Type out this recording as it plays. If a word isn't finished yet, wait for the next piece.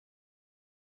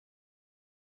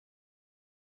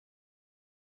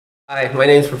Hi, my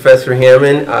name is Professor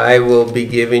Hammond. I will be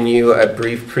giving you a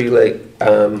brief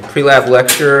pre-lab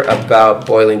lecture about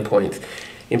boiling points,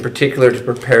 in particular to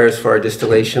prepare us for our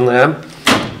distillation lab.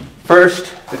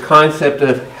 First, the concept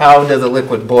of how does a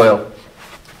liquid boil.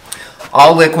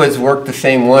 All liquids work the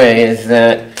same way, is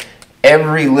that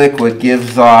every liquid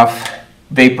gives off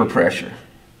vapor pressure.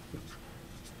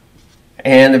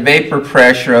 And the vapor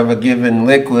pressure of a given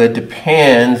liquid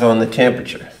depends on the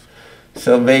temperature.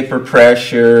 So vapor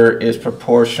pressure is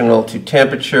proportional to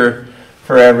temperature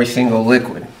for every single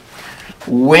liquid.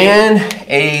 When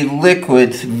a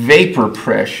liquid's vapor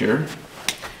pressure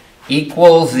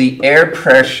equals the air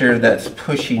pressure that's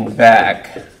pushing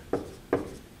back,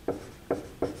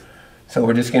 so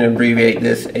we're just going to abbreviate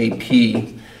this AP.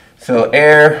 So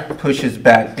air pushes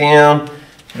back down,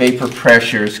 vapor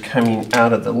pressure is coming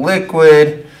out of the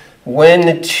liquid. When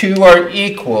the two are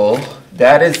equal,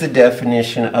 that is the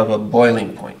definition of a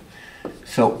boiling point.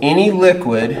 So any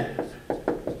liquid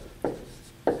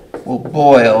will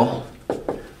boil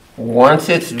once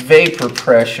its vapor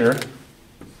pressure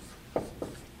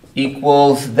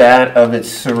equals that of its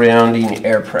surrounding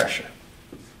air pressure.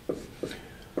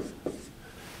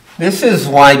 This is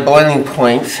why boiling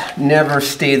points never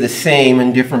stay the same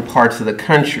in different parts of the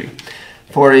country.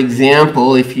 For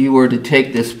example, if you were to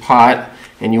take this pot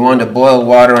and you want to boil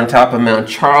water on top of Mount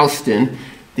Charleston,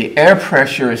 the air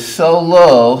pressure is so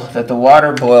low that the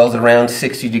water boils around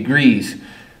 60 degrees.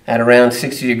 At around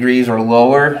 60 degrees or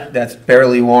lower, that's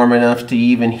barely warm enough to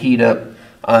even heat up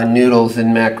noodles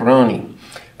and macaroni.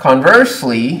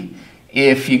 Conversely,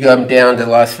 if you come down to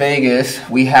Las Vegas,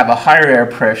 we have a higher air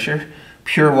pressure.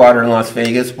 Pure water in Las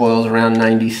Vegas boils around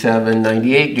 97,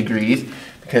 98 degrees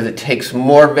because it takes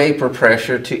more vapor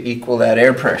pressure to equal that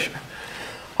air pressure.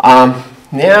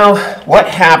 Now, what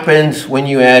happens when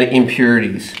you add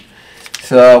impurities?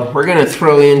 So we're going to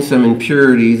throw in some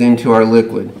impurities into our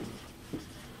liquid.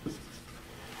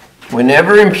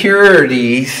 Whenever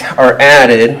impurities are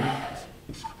added,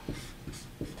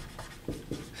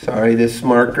 sorry, this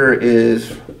marker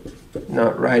is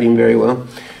not writing very well.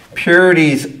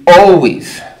 Impurities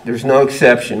always, there's no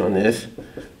exception on this,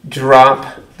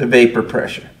 drop the vapor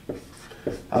pressure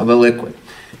of a liquid.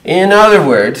 In other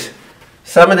words,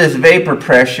 some of this vapor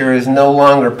pressure is no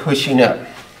longer pushing up.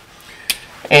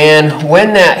 And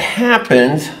when that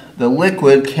happens, the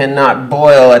liquid cannot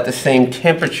boil at the same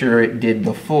temperature it did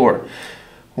before.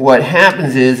 What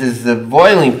happens is the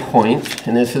boiling point,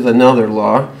 and this is another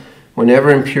law, whenever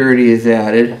impurity is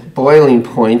added, boiling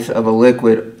points of a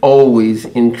liquid always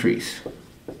increase.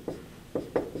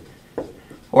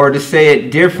 Or to say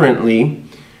it differently,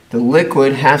 the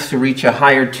liquid has to reach a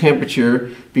higher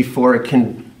temperature before it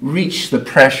can reach the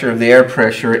pressure of the air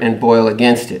pressure and boil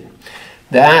against it.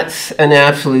 That's an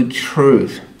absolute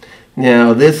truth.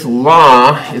 Now, this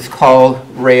law is called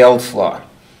Raoult's law.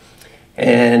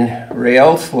 And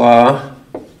Raoult's law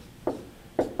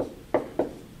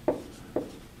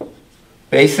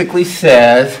basically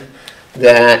says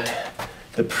that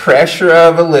the pressure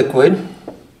of a liquid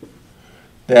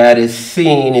that is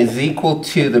seen is equal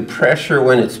to the pressure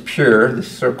when it's pure, the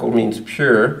circle means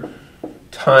pure,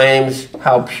 times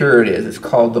how pure it is. It's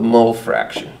called the mole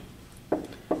fraction.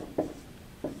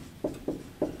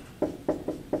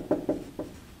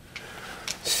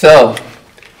 So,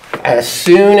 as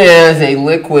soon as a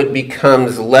liquid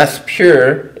becomes less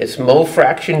pure, its mole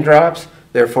fraction drops,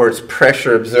 therefore its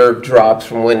pressure observed drops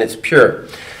from when it's pure.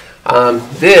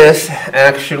 This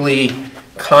actually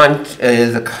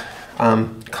contradicts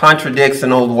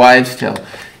an old wives' tale.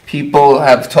 People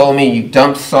have told me you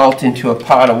dump salt into a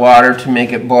pot of water to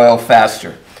make it boil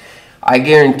faster. I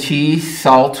guarantee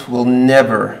salt will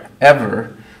never,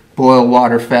 ever boil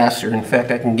water faster. In fact,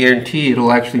 I can guarantee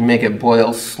it'll actually make it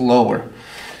boil slower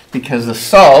because the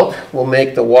salt will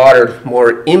make the water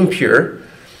more impure.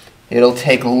 It'll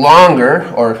take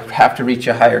longer or have to reach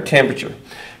a higher temperature.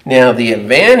 Now, the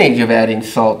advantage of adding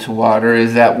salt to water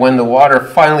is that when the water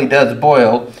finally does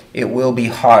boil, it will be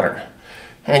hotter.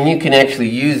 And you can actually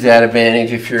use that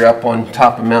advantage if you're up on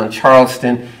top of Mount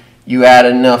Charleston. You add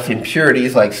enough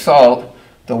impurities like salt,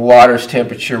 the water's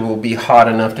temperature will be hot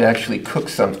enough to actually cook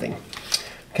something.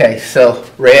 Okay, so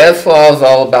Raoult's law is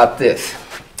all about this,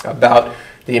 about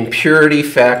the impurity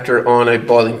factor on a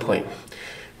boiling point.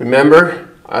 Remember,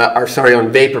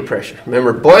 on vapor pressure.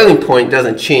 Remember, boiling point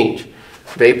doesn't change.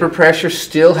 Vapor pressure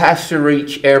still has to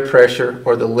reach air pressure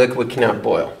or the liquid cannot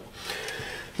boil.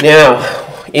 Now,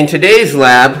 in today's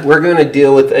lab, we're going to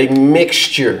deal with a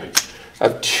mixture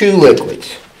of two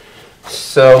liquids.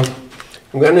 So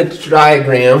I'm going to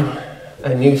diagram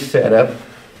a new setup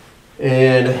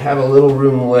and have a little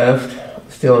room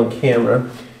left, still on camera.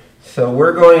 So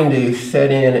we're going to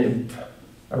set in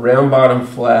a round bottom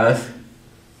flask,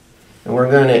 and we're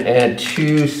going to add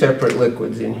 2 separate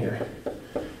liquids in here.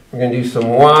 We're going to do some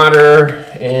water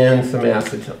and some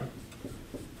acetone.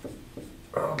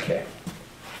 Okay.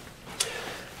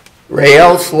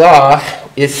 Rayleigh law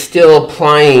is still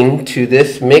applying to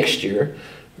this mixture,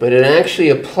 but it actually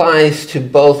applies to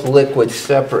both liquids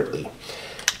separately.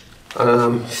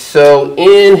 So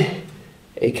in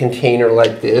a container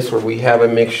like this, where we have a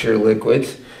mixture of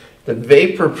liquids, the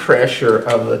vapor pressure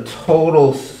of the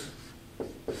total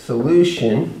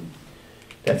solution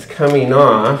that's coming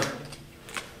off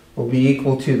will be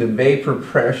equal to the vapor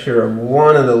pressure of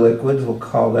one of the liquids. We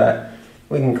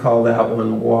can call that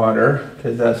one water,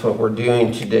 because that's what we're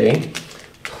doing today,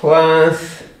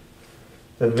 plus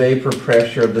the vapor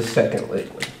pressure of the second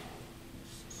liquid,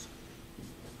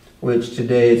 which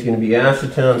today is going to be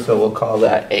acetone, so we'll call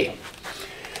that A.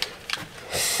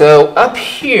 So up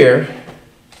here,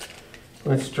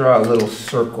 let's draw a little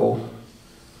circle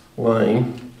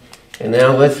line. And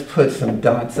now let's put some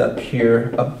dots up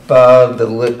here above the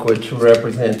liquid to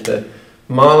represent the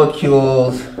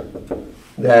molecules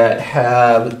that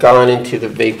have gone into the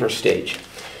vapor stage.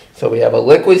 So we have a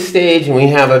liquid stage and we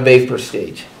have a vapor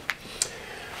stage.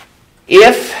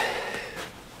 If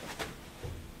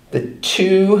the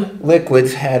 2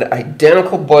 liquids had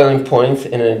identical boiling points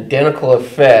and identical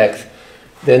effects,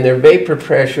 then their vapor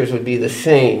pressures would be the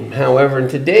same. However, in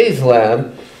today's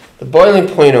lab, the boiling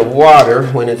point of water,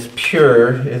 when it's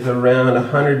pure, is around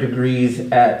 100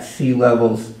 degrees at sea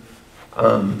levels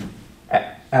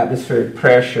atmospheric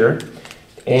pressure.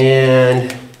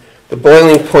 And the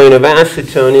boiling point of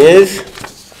acetone is,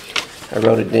 I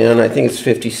wrote it down, I think it's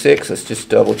 56. Let's just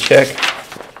double check.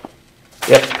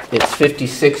 Yep, it's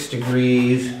 56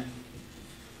 degrees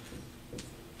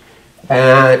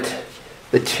at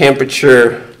the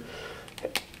temperature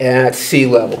at sea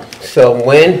level. So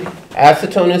when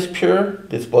acetone is pure,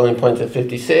 its boiling point's at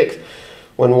 56.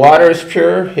 When water is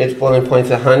pure, its boiling point's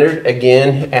 100,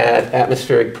 again at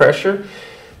atmospheric pressure.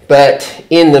 But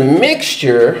in the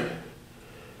mixture,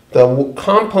 the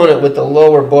component with the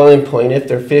lower boiling point, if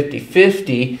they're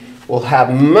 50-50, will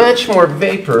have much more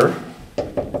vapor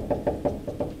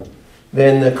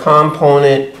than the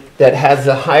component that has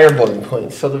the higher boiling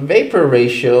point. So the vapor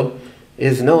ratio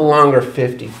is no longer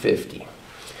 50-50.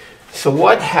 So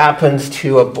what happens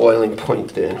to a boiling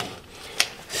point then?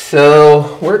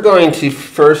 So we're going to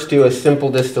first do a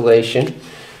simple distillation.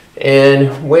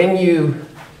 And when you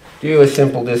do a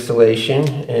simple distillation,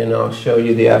 and I'll show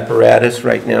you the apparatus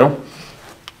right now,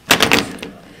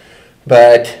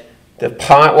 but the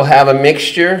pot will have a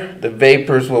mixture, the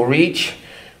vapors will reach,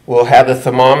 we'll have the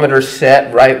thermometer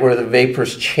set right where the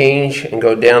vapors change and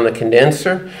go down the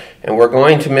condenser, and we're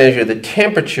going to measure the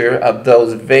temperature of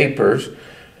those vapors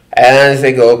as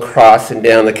they go across and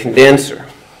down the condenser.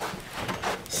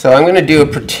 So I'm going to do a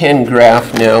pretend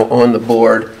graph now on the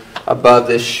board above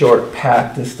this short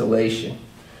path distillation.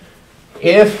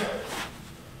 If,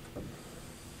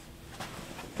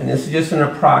 and this is just an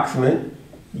approximate,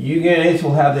 you guys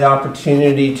will have the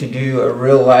opportunity to do a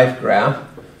real life graph.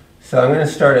 So I'm going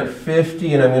to start at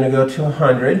 50 and I'm going to go to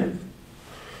 100.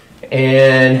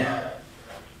 And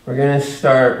we're going to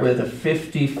start with a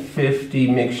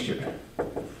 50-50 mixture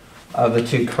of the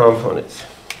 2 components.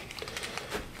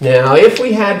 Now if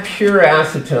we had pure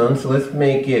acetone, so let's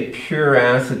make it pure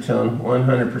acetone,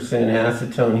 100%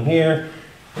 acetone here.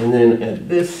 And then at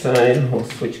this side, we'll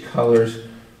switch colors.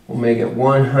 We'll make it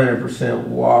 100%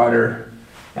 water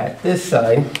at this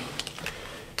side.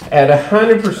 At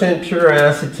 100% pure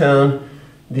acetone,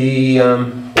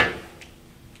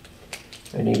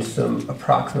 I need some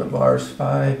approximate bars,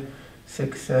 5,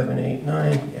 6, 7, 8,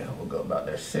 9. Yeah, we'll go about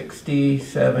there, 60,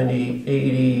 70,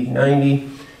 80, 90.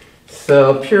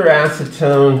 So pure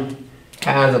acetone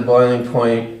has a boiling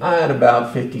point at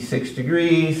about 56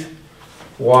 degrees.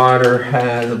 Water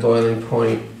has a boiling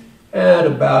point at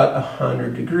about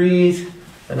 100 degrees.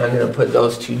 And I'm going to put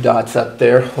those 2 dots up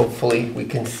there. Hopefully we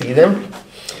can see them.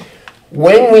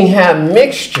 When we have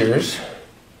mixtures,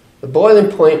 the boiling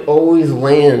point always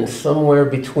lands somewhere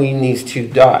between these 2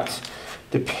 dots,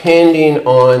 depending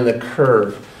on the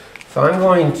curve. So I'm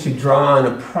going to draw an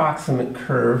approximate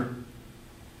curve.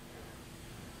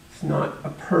 It's not a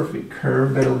perfect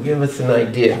curve, but it'll give us an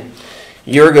idea.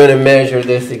 You're going to measure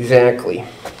this exactly.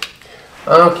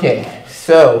 Okay,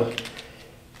 so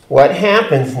what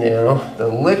happens now, the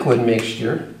liquid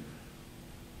mixture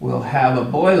will have a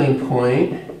boiling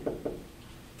point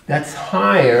that's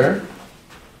higher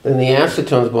than the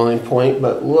acetone's boiling point,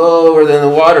 but lower than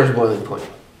the water's boiling point.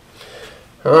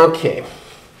 Okay,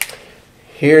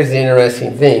 here's the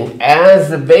interesting thing.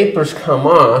 As the vapors come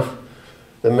off,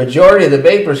 the majority of the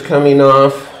vapors coming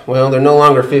off, well, they're no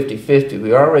longer 50-50.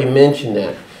 We already mentioned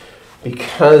that.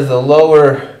 Because the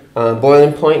lower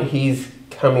boiling point, he's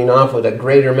coming off with a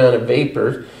greater amount of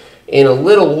vapors. In a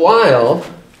little while,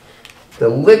 the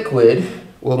liquid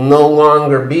will no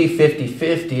longer be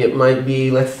 50-50. It might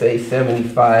be, let's say,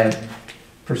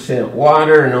 75%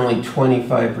 water and only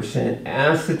 25%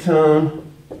 acetone.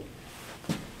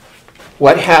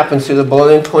 What happens to the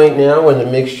boiling point now when the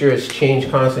mixture has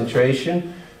changed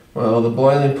concentration? Well, the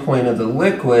boiling point of the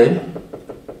liquid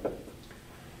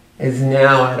is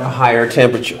now at a higher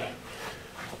temperature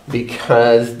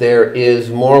because there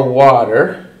is more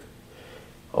water,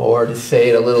 or to say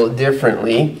it a little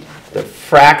differently, the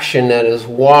fraction that is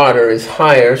water is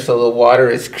higher, so the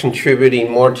water is contributing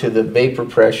more to the vapor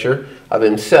pressure of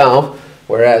himself,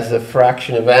 whereas the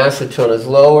fraction of acetone is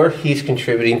lower, he's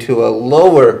contributing to a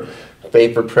lower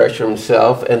vapor pressure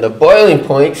himself, and the boiling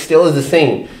point still is the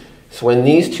same. So when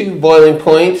these two boiling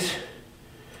points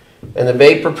and the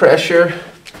vapor pressure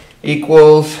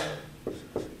equals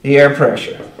the air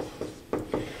pressure.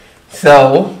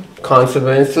 So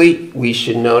consequently, we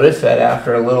should notice that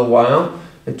after a little while,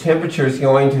 the temperature is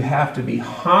going to have to be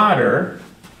hotter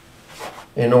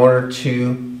in order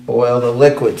to boil the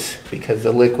liquids, because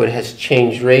the liquid has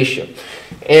changed ratio.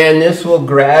 And this will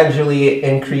gradually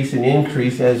increase and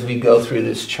increase as we go through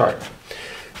this chart.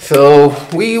 So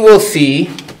we will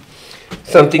see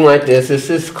something like this. This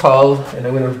is called, and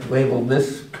I'm going to label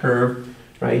this curve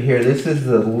right here. This is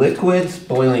the liquid's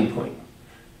boiling point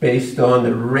based on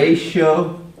the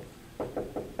ratio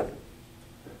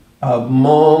of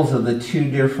moles of the two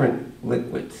different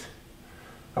liquids,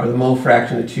 or the mole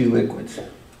fraction of two liquids.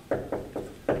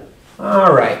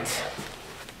 All right.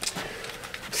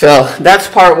 So that's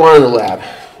part one of the lab.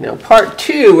 Now part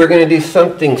two, we're going to do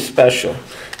something special.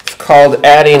 It's called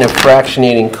adding a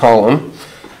fractionating column.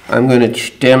 I'm going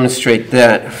to demonstrate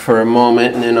that for a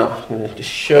moment, and then I'm going to just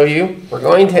show you. We're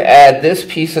going to add this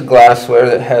piece of glassware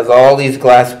that has all these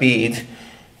glass beads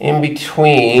in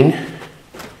between.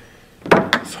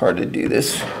 It's hard to do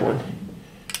this one.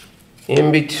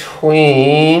 In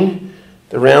between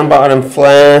the round bottom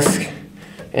flask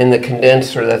and the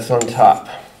condenser that's on top.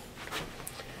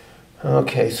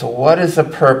 Okay, so what is the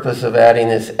purpose of adding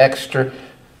this extra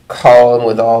column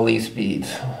with all these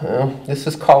beads? Well, this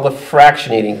is called a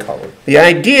fractionating column. The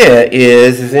idea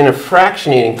is in a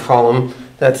fractionating column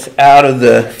that's out of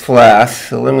the flask,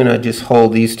 so I'm going to just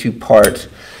hold these two parts,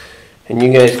 and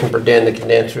you guys can pretend the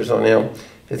condenser's on now,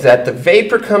 is that the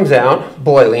vapor comes out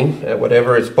boiling at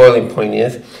whatever its boiling point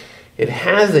is. It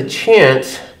has a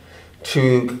chance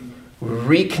to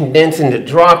recondense into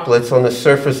droplets on the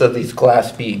surface of these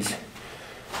glass beads.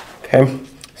 Okay,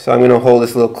 so I'm going to hold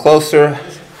this a little closer.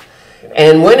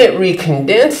 And when it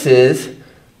recondenses,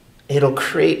 it'll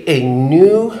create a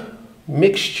new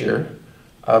mixture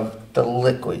of the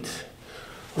liquids.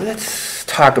 Let's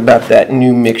talk about that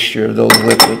new mixture of those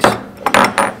liquids.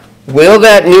 Will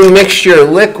that new mixture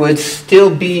of liquids still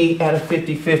be at a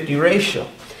 50-50 ratio?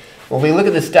 When we look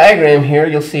at this diagram here,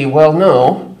 you'll see, well,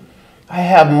 no, I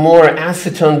have more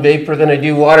acetone vapor than I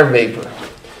do water vapor.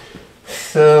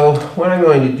 So what I'm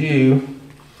going to do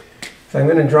is I'm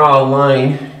going to draw a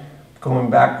line going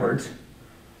backwards.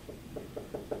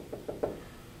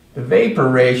 The vapor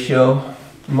ratio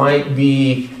might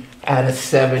be at a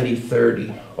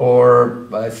 70-30, or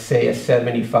let's say a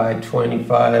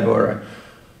 75-25, or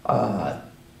a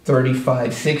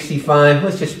 35-65.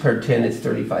 Let's just pretend it's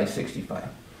 35-65.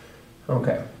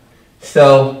 Okay,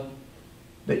 so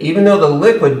even though the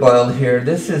liquid boiled here,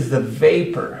 this is the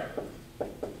vapor. I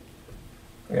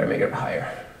gotta make it higher.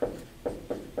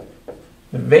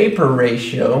 The vapor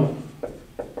ratio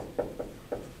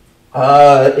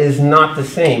is not the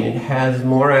same. It has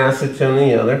more acetone than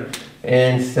the other.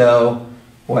 And so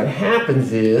what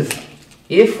happens is,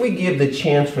 if we give the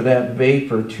chance for that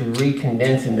vapor to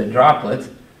recondense into droplets,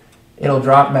 it'll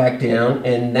drop back down,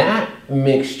 and that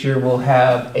mixture will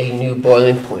have a new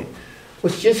boiling point,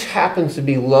 which just happens to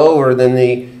be lower than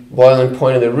the boiling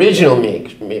point of the original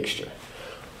mixture.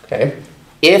 Okay?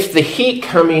 If the heat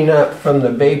coming up from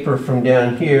the vapor from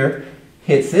down here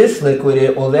hits this liquid,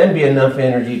 it will then be enough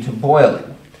energy to boil it.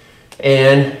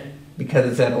 And because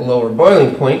it's at a lower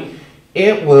boiling point,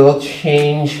 it will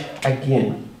change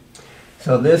again.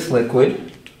 So this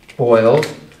liquid boils.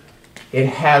 It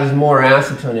has more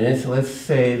acetone in it. So let's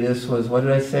say this was, what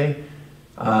did I say?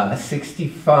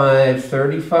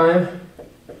 65-35.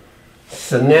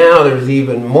 So now there's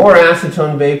even more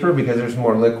acetone vapor because there's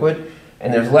more liquid,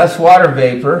 and there's less water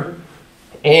vapor,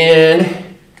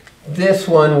 and this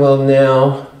one will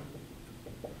now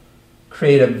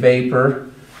create a vapor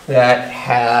that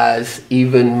has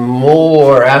even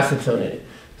more acetone in it.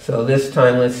 So this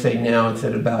time, let's say now it's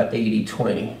at about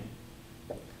 80-20.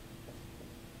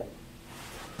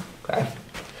 Okay.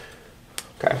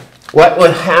 Okay. What would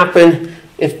happen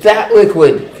if that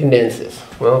liquid condenses?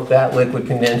 Well, if that liquid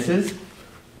condenses,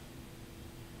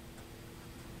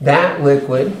 that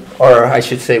liquid, or I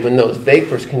should say when those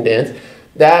vapors condense,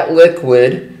 that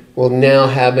liquid will now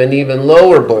have an even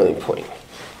lower boiling point.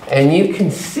 And you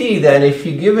can see that if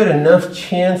you give it enough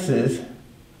chances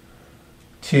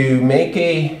to make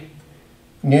a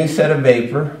new set of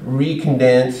vapor,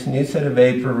 recondense, new set of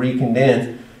vapor,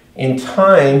 recondense, in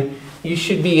time you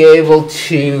should be able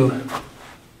to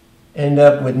end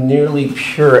up with nearly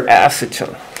pure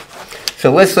acetone.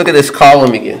 So let's look at this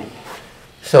column again.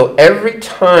 So every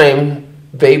time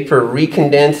vapor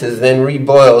recondenses, then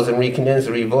reboils, and recondenses,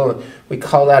 reboils, we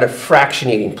call that a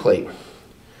fractionating plate.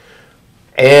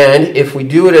 And if we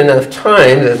do it enough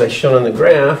times, as I shown on the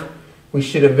graph, we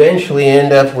should eventually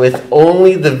end up with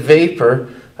only the vapor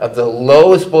of the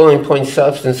lowest boiling point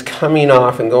substance coming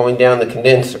off and going down the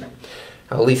condenser.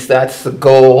 At least that's the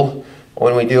goal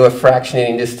when we do a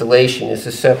fractionating distillation, is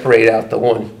to separate out the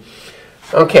one.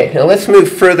 Okay, now let's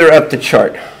move further up the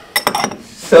chart.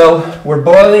 So we're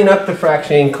boiling up the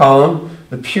fractionating column,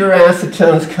 the pure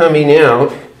acetone's coming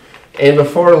out, and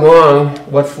before long,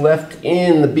 what's left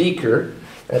in the beaker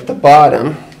at the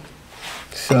bottom,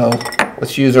 so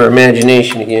let's use our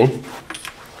imagination again.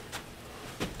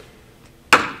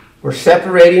 We're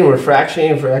separating, we're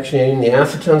fractionating, the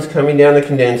acetone's coming down the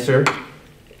condenser.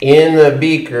 In the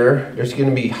beaker, there's going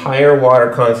to be higher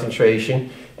water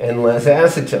concentration and less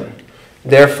acetone.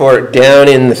 Therefore, down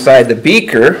inside the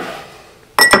beaker,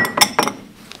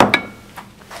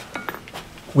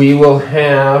 we will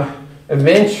have,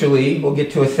 eventually, we'll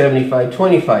get to a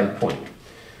 75-25 point.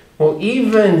 Well,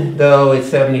 even though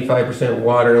it's 75%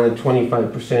 water and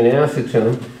 25%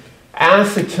 acetone,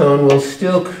 acetone will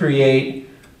still create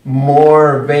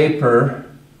more vapor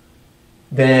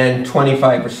than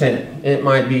 25%. It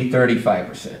might be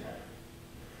 35%.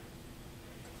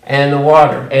 And the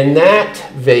water. And that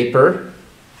vapor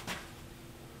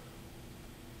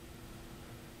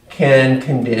can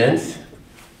condense,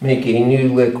 make a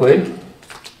new liquid,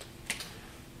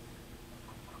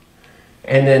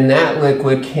 and then that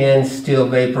liquid can still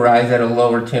vaporize at a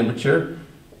lower temperature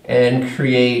and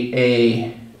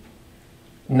create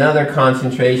another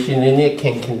concentration, and it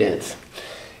can condense.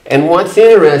 And what's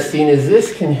interesting is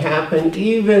this can happen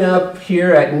even up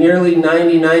here at nearly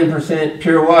 99%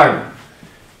 pure water.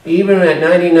 Even at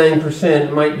 99%,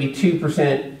 it might be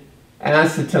 2%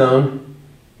 acetone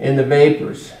in the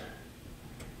vapors.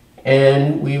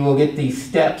 And we will get these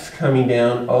steps coming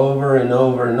down over and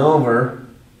over and over.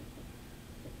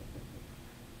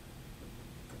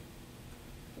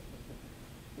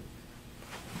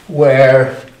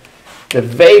 Where the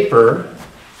vapor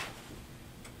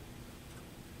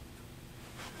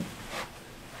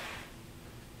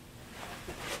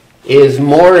is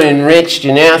more enriched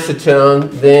in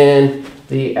acetone than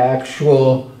the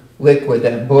actual liquid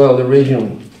that boiled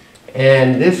originally.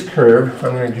 And this curve,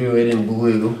 I'm going to do it in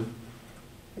blue,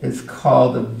 is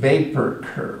called the vapor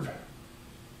curve.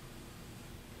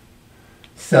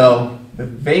 So the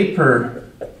vapor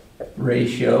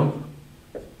ratio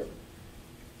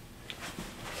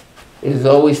is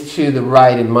always to the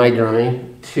right in my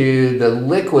drawing, to the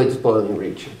liquid's boiling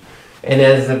ratio. And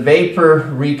as the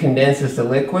vapor recondenses to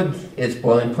liquid, its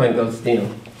boiling point goes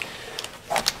down.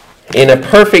 In a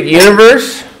perfect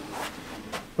universe,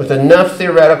 with enough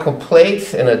theoretical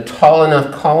plates and a tall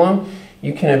enough column,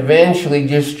 you can eventually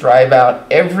just drive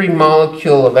out every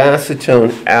molecule of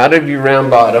acetone out of your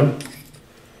round bottom,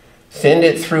 send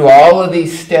it through all of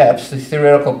these steps, these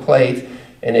theoretical plates,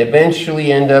 and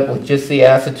eventually end up with just the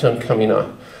acetone coming off.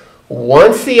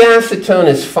 Once the acetone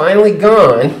is finally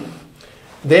gone,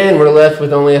 then we're left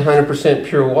with only 100%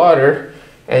 pure water,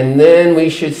 and then we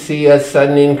should see a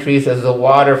sudden increase as the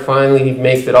water finally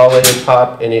makes it all the way to the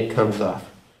top and it comes off.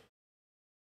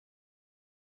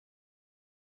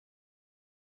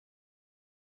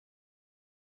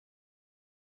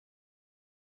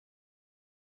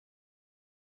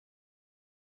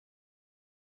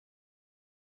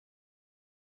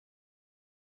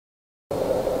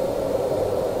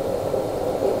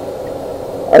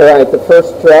 All right, the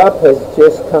first drop has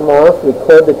just come off.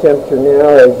 Record the temperature now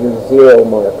as your 0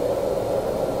 mark.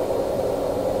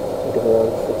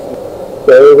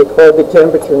 Okay, record the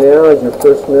temperature now as your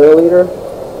first milliliter.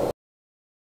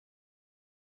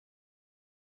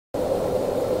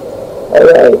 All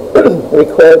right,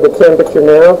 record the temperature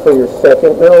now for your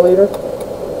second milliliter.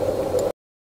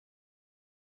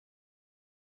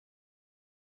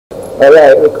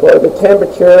 Alright, record the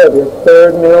temperature of your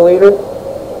 3rd milliliter.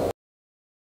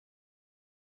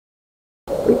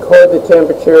 Record the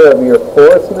temperature of your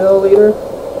 4th milliliter.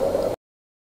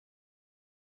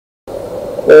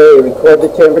 Okay, record the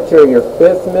temperature of your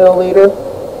 5th milliliter.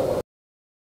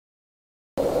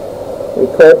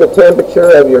 Record the temperature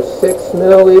of your 6th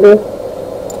milliliter.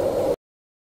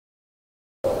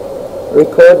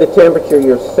 Record the temperature of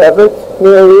your 7th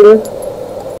milliliter.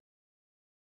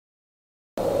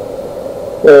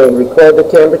 Okay, record the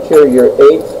temperature of your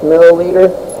 8th milliliter.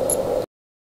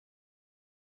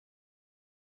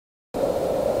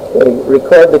 Okay,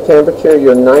 record the temperature of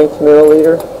your 9th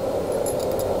milliliter.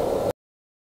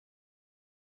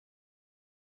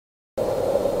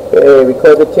 Okay,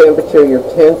 record the temperature of your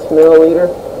 10th milliliter.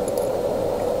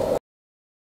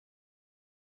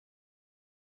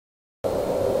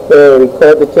 Okay,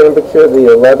 record the temperature of the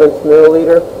 11th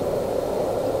milliliter.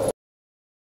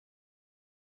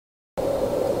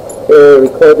 Okay,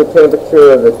 record the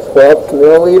temperature of the 12th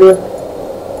milliliter.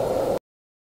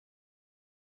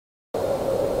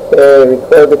 Okay,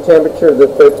 record the temperature of the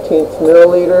 13th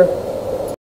milliliter.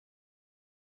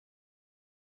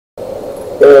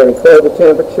 Okay, record the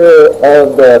temperature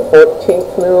of the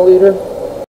 14th milliliter.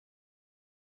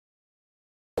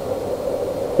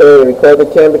 Okay, record the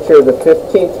temperature of the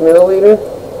 15th milliliter.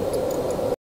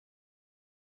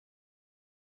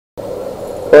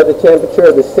 Record the temperature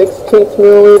of the 16th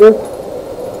milliliter.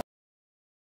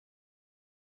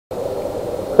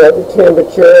 Record the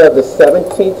temperature of the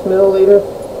 17th milliliter.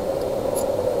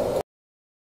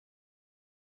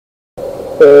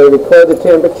 Okay, record the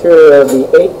temperature of the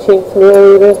 18th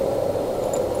milliliter.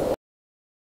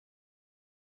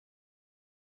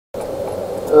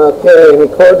 Okay,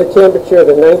 record the temperature of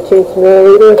the 19th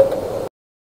milliliter.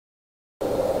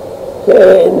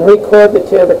 Okay, and record the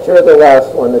temperature of the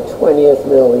last one, the 20th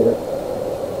milliliter.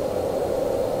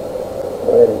 Go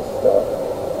ahead and stop.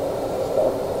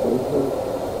 Stop.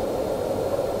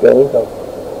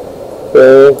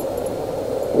 Okay.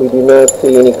 We do not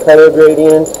see any color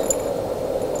gradients.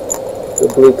 The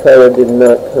blue color did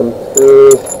not come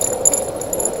through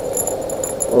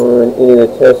on any of the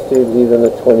test tubes, even the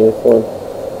 20th one,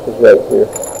 which is right here.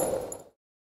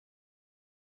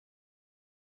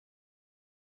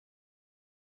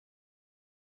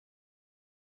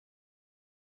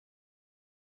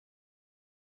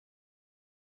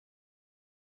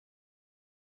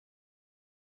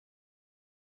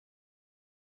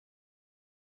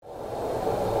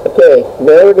 Okay,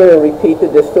 now we're going to repeat the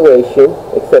distillation,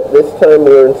 except this time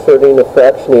we're inserting a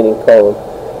fractionating column.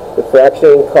 The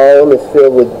fractionating column is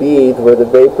filled with beads where the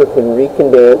vapor can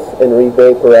recondense and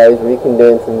revaporize,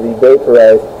 recondense and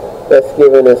revaporize, thus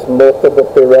giving us multiple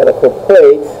theoretical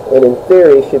plates, and in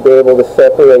theory should be able to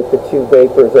separate the two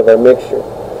vapors of our mixture.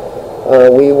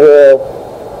 We will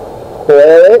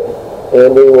boil it,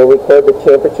 and we will record the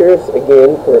temperatures,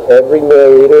 again, for every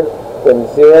milliliter from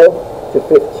 0 to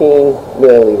 15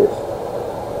 milliliters.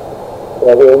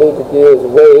 What we'll need to do is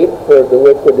wait for the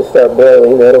liquid to start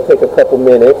boiling. That'll take a couple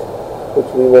minutes, which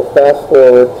we will fast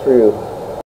forward through.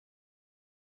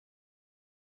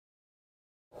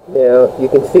 Now, you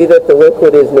can see that the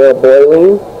liquid is now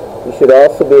boiling. You should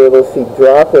also be able to see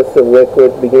droplets of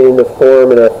liquid beginning to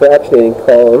form in our fractionating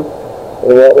column.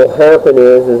 And what will happen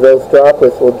is those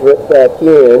droplets will drip back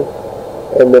in,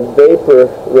 and the vapor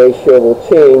ratio will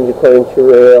change according to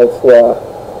Rayleigh's law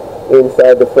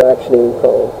inside the fractionating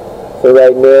column. So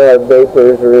right now our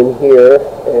vapors are in here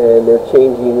and they're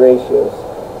changing ratios.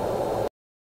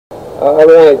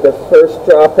 Alright, the first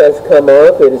drop has come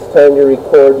off. It is time to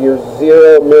record your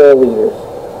 0 milliliters.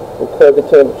 Record the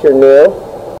temperature now.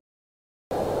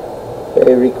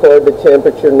 Okay, record the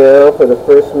temperature now for the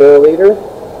first milliliter.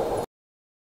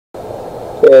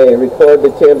 Okay, record the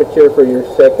temperature for your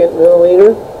 2nd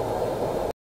milliliter.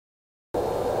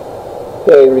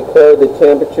 Okay, record the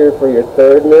temperature for your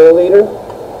 3rd milliliter.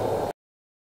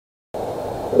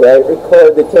 Right,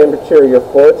 record the temperature of your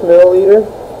 4th milliliter.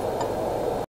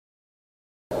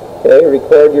 Okay,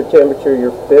 record your temperature of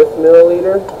your 5th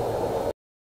milliliter.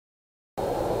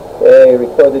 Okay,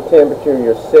 record the temperature of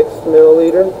your 6th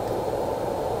milliliter.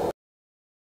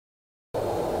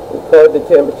 Record the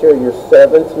temperature of your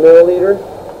 7th milliliter.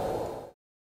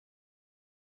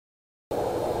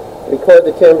 Record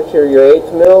the temperature of your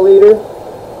 8th milliliter.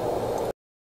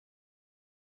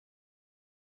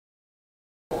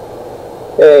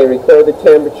 Okay, record the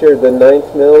temperature of the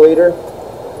 9th milliliter.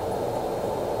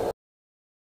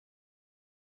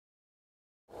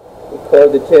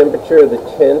 Record the temperature of the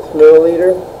 10th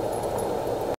milliliter.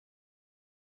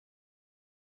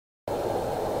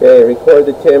 Okay, record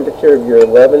the temperature of your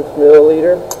 11th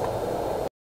milliliter.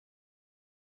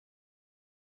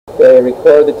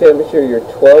 record the temperature of your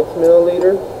 12th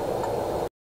milliliter.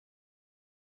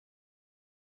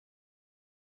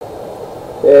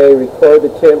 Okay, record the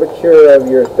temperature of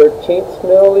your 13th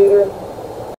milliliter.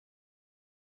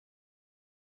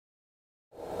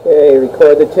 Okay,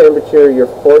 record the temperature of your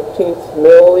 14th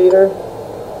milliliter.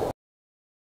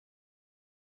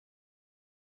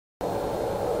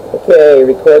 Okay,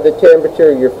 record the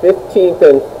temperature of your 15th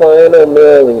and final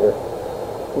milliliter.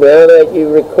 Now that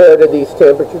you've recorded these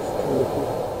temperatures,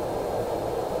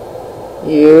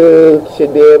 you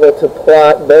should be able to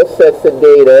plot both sets of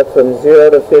data from 0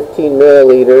 to 15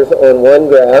 milliliters on one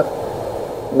graph.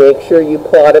 Make sure you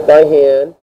plot it by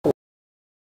hand.